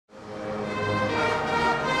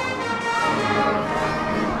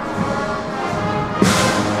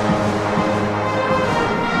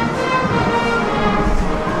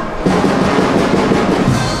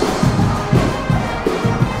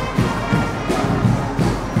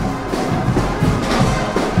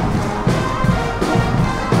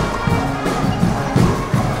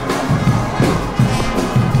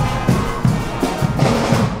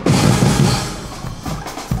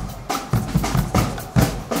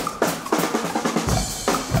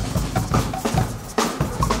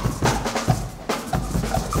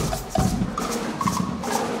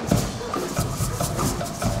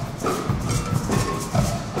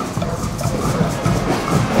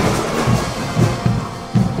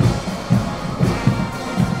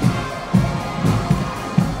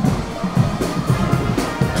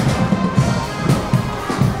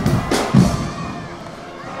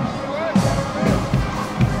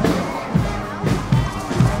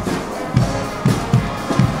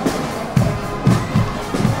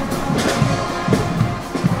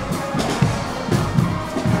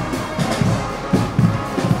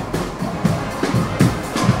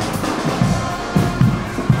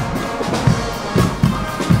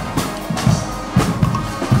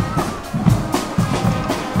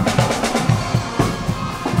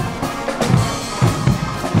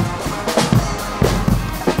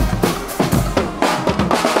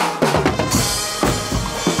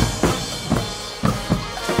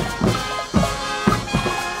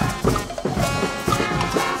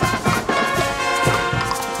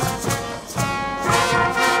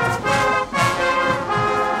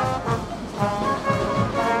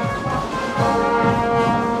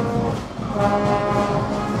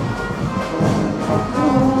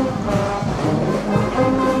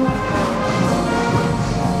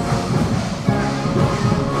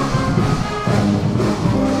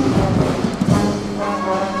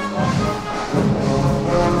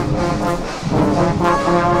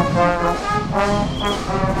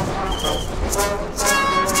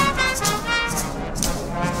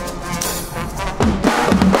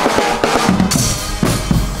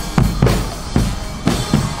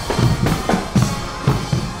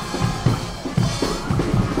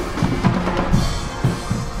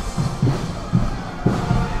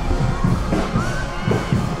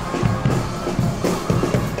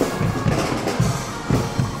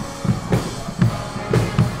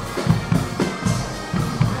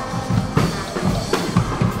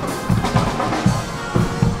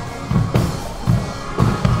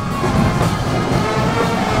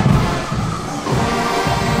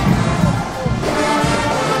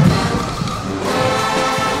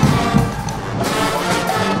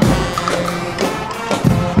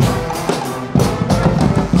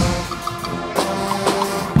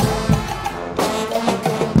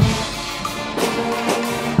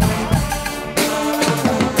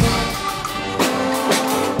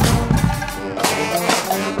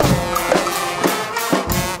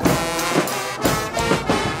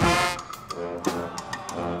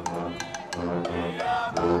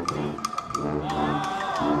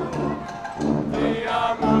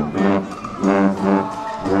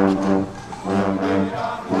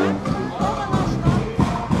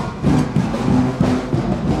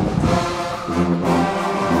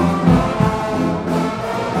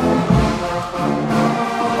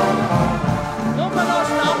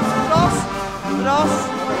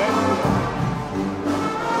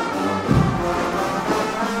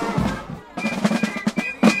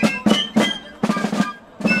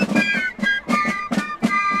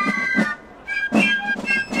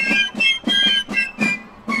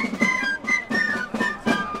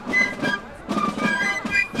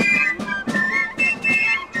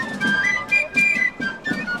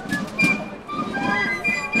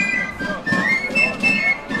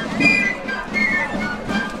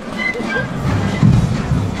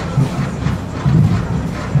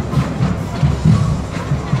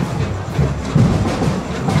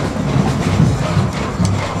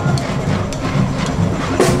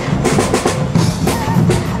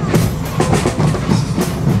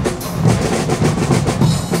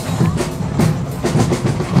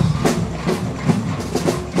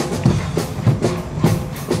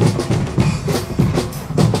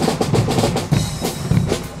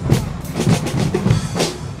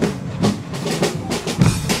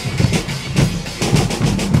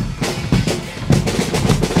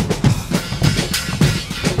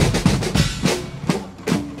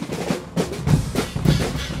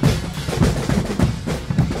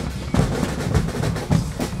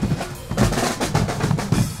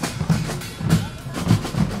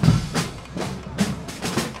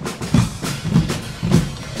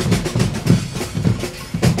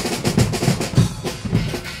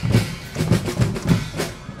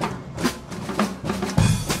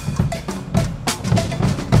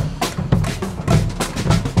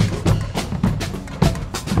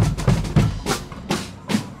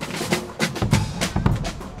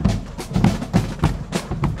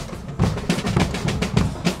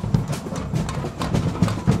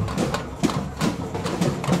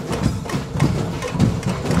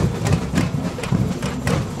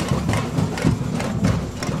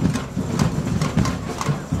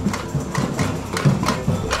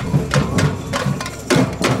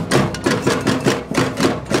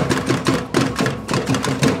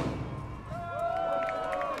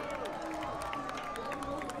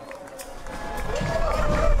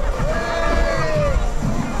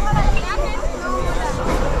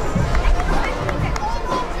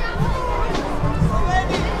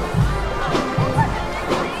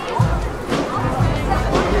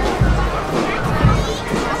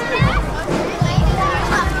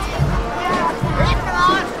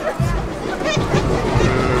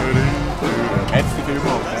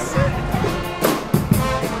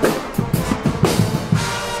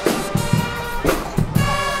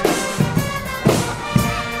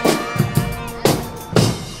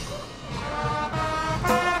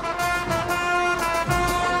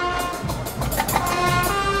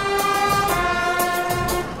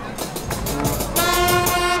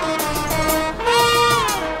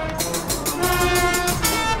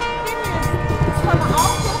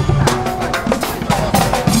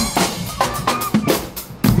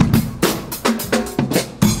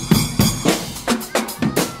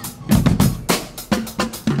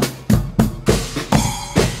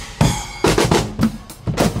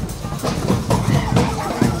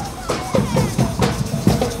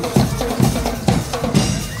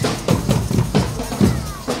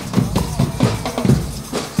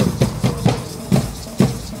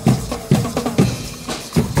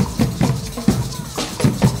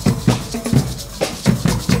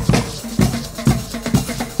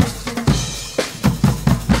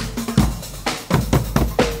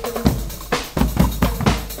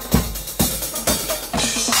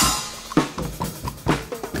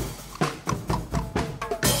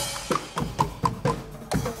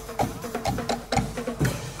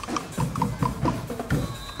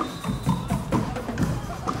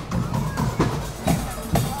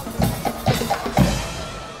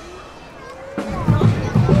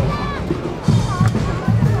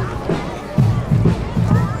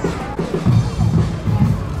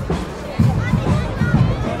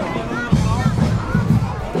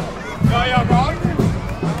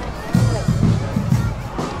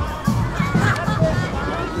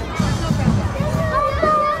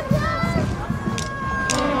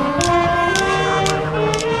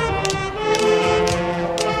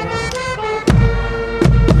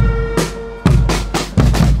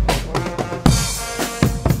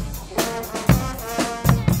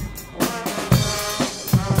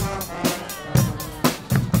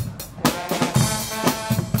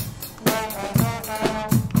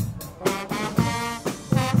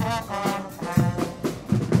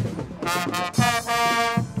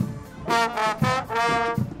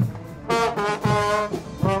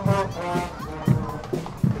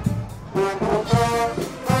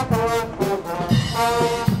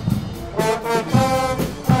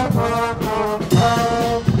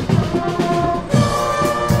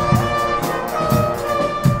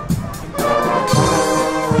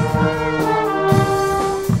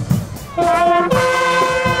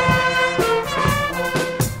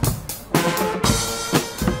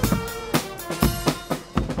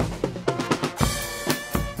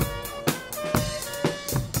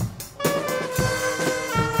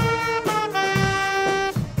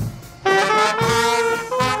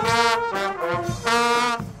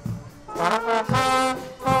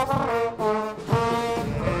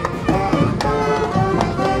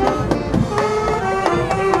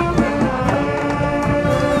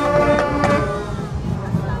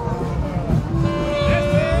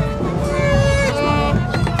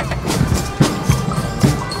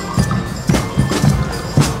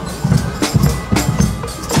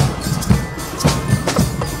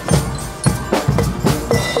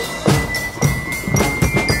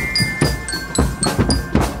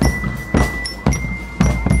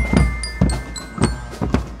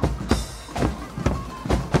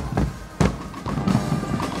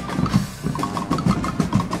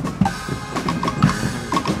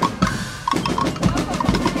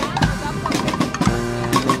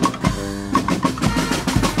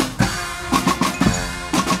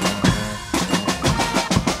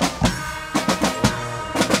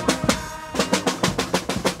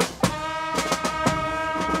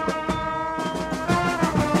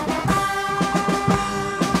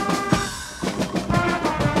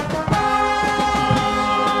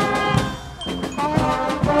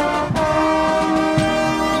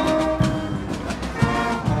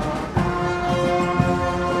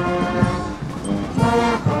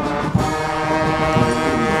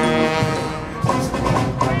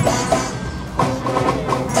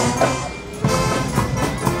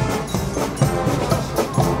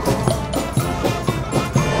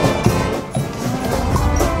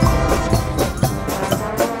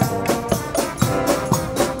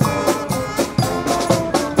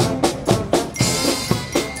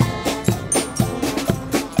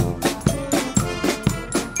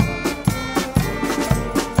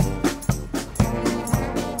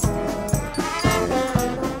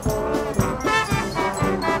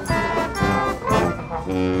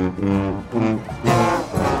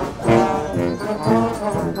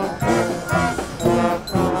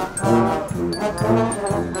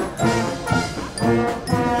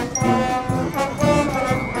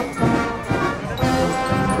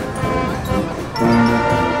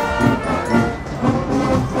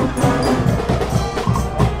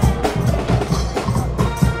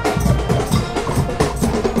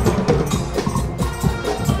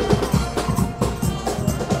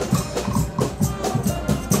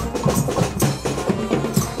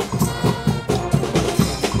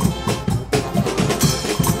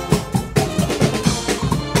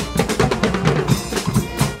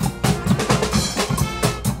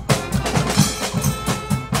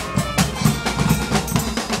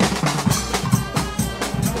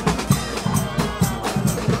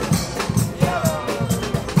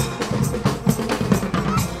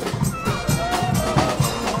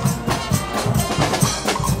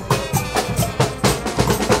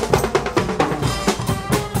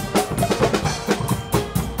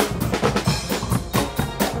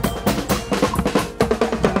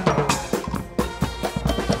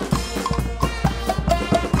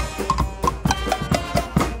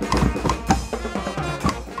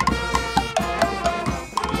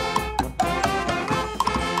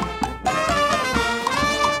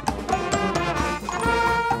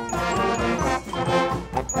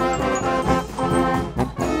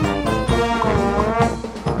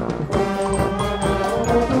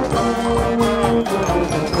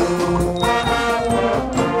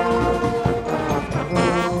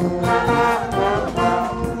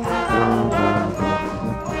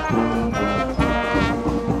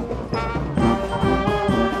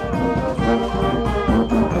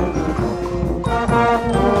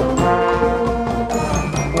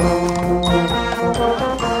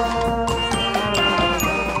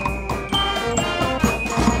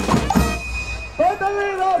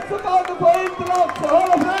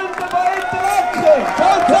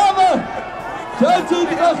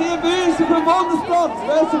hier bei uns auf dem Bundesplatz.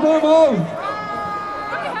 Merci vielmals.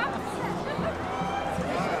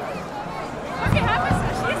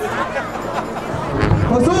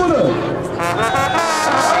 Versuchen!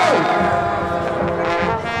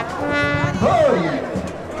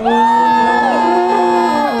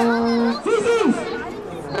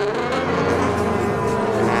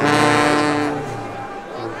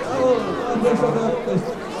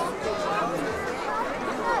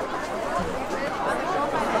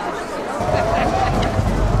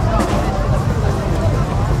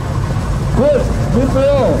 Gut, mit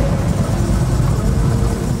mir auch.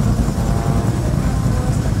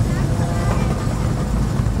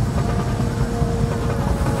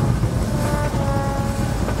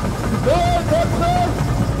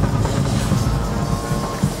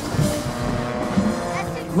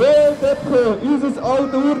 Unser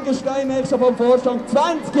alter Urgestein ist vom Vorstand.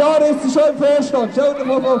 20 Jahre ist sie schon im Vorstand. Schaut dir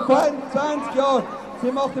mal vor 20 Jahren.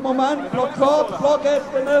 Sie macht im Moment Plakate,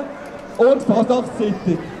 Plaketten und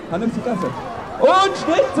Fasnachtszeitung. Haben Sie vergessen? Und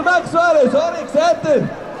Schnitt zum Sexuellen. Sorry, seht ihr?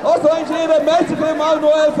 Also, Ingenieur, merci vielmals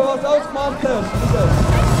noch helfen, was du alles gemacht hast.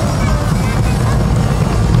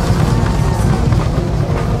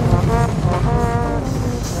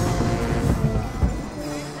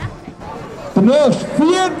 Der nächste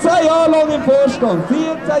 14 Jahre lang im Vorstand,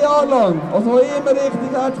 14 Jahre lang, also immer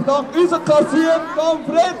richtig herzlichen Dank. Unser Kassierer von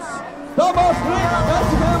Fritz, Thomas Fritz,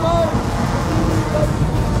 merci vielmals.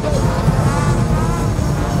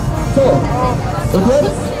 So, und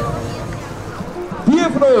jetzt die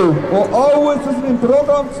Frau, die alles, was mit dem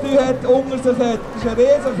Programm zu tun hat, unter sich hat, ist ein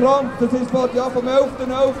Riesenkrampf. Das ist ja vom 11.11.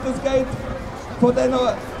 Das geht von den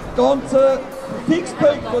ganzen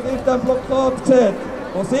Fixpunkten, die ihr auf diesem Plakat seht.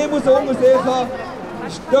 Was sie muss unter sich haben,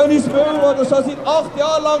 ist Dennis Müller, der das schon seit 8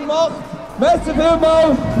 Jahren lang macht. Merci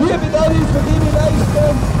vielmals, liebe Dennis, für deine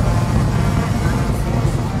Leistung.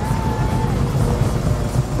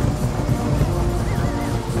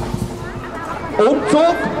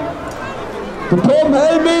 Umzug. Der Tom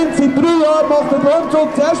Helmin, seit 3 Jahren macht den Umzug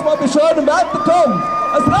zuerst mal bei schönem Wetter kommt.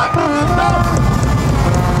 Es regnet nicht.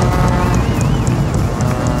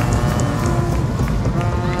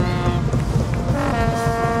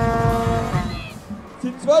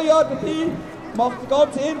 Seit 2 Jahren dabei, macht die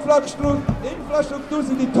ganze Infrastruktur,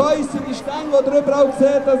 sind die Toys, sind die Stängel, die ihr überall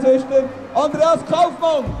seht, das ist der Andreas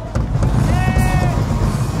Kaufmann.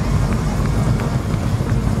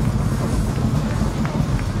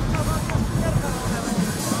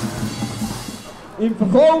 Im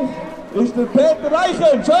Verkauf ist der Peter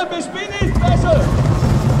Reichen. Schön bist du nicht, besser!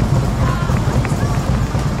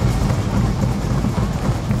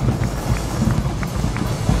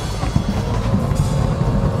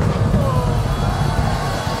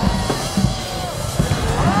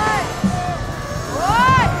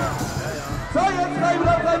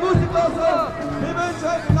 Wir wünschen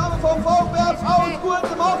euch im Namen vom VfB alles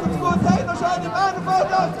Gute, macht's gut, seid noch schön im Berner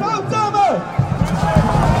Fasnacht, kommt zusammen!